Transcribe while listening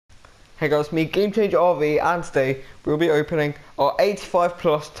Hey guys, it's me, GameChangerRV, and today we'll be opening our 85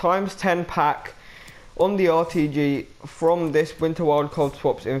 plus times 10 pack on the RTG from this Winter Wildcard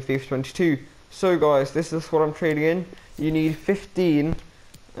swaps in FIFA 22. So guys, this is what I'm trading in. You need 15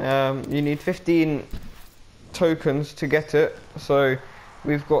 tokens to get it. So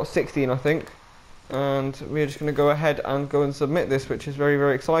we've got 16, I think. And we're just going to go ahead and submit this, which is very,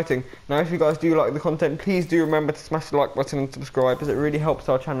 very exciting. Now, if you guys do like the content, please do remember to smash the like button and subscribe, as it really helps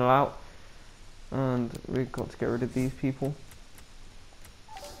our channel out. And we've got to get rid of these people.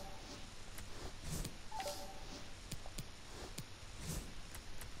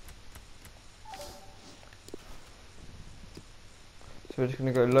 So we're just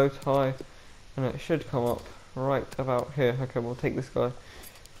going to go low to high, and it should come up right about here. Okay, we'll take this guy.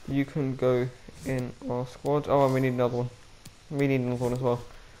 You can go in our squad. Oh, and we need another one. We need another one as well.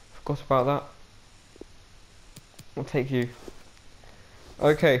 Forgot about that. We'll take you.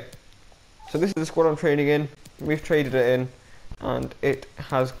 Okay. So this is the squad I'm trading in. We've traded it in, and it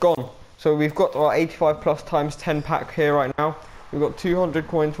has gone. So we've got our 85 plus times 10 pack here right now. We've got 200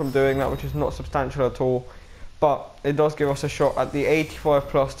 coins from doing that, which is not substantial at all. But it does give us a shot at the 85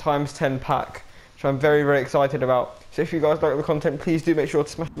 plus times 10 pack, which I'm very, very excited about. So if you guys like the content, please do make sure to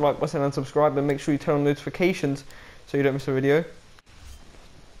smash the like button and subscribe, and make sure you turn on notifications so you don't miss a video.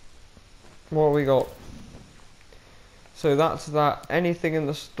 What have we got? So that's that. Anything in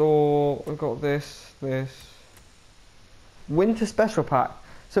the store? We've got this Winter Special Pack.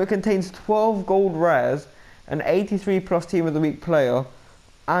 So it contains 12 gold rares, an 83 plus Team of the Week player,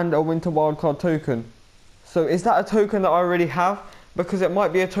 and a Winter Wildcard token. So is that a token that I already have? Because it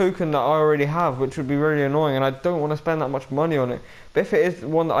might be a token that I already have, which would be really annoying, and I don't want to spend that much money on it. But if it is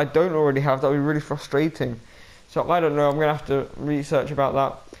one that I don't already have, that would be really frustrating. So I don't know, I'm going to have to research about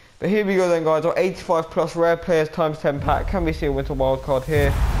that. But here we go then, guys, our 85 plus rare players times 10 pack. Can we see a Winter Wildcard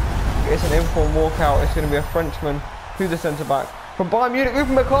here? It's an informed walkout. It's going to be a Frenchman. Who's the centre back? From Bayern Munich,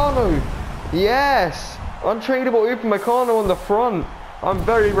 Upamecano! Yes! Untradeable Upamecano on the front. I'm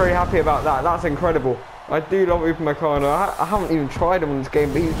very, very happy about that. That's incredible. I do love Upamecano. I haven't even tried him on this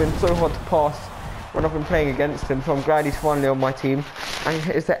game, but he's been so hard to pass when I've been playing against him, so I'm glad he's finally on my team. And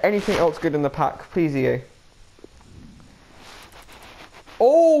is there anything else good in the pack? Please, EA.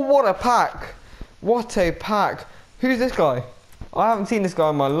 Oh, what a pack! What a pack! Who's this guy? I haven't seen this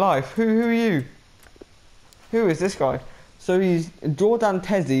guy in my life. Who are you? Who is this guy? So he's Jordan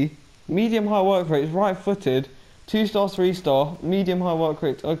Tezzi, medium high work rate, right footed, 2-star, 3-star, medium high work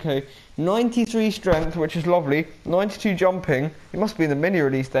rate, okay. 93 strength, which is lovely, 92 jumping, he must be in the mini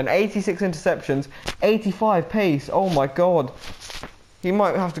release then, 86 interceptions, 85 pace, oh my god. He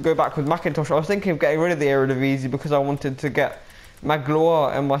might have to go back with Macintosh. I was thinking of getting rid of the Eredivisie because I wanted to get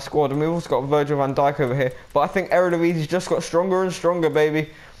Magloire in my squad, and we've also got Virgil van Dijk over here, but I think Eredivisi's just got stronger and stronger, baby.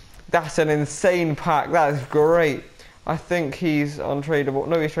 That's an insane pack, that is great. I think he's untradeable,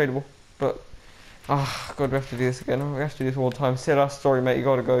 no, he's tradable, but ah, God, we have to do this again. We have to do this all the time. Silas, sorry mate, you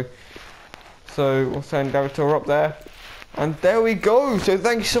gotta go. So we'll send Gavator up there, and there we go. So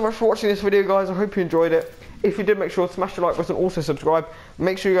thank you so much for watching this video, guys. I hope you enjoyed it. If you did, make sure to smash the like button, also subscribe.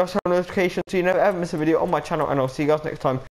 Make sure you guys turn on notifications so you never ever miss a video on my channel, and I'll see you guys next time.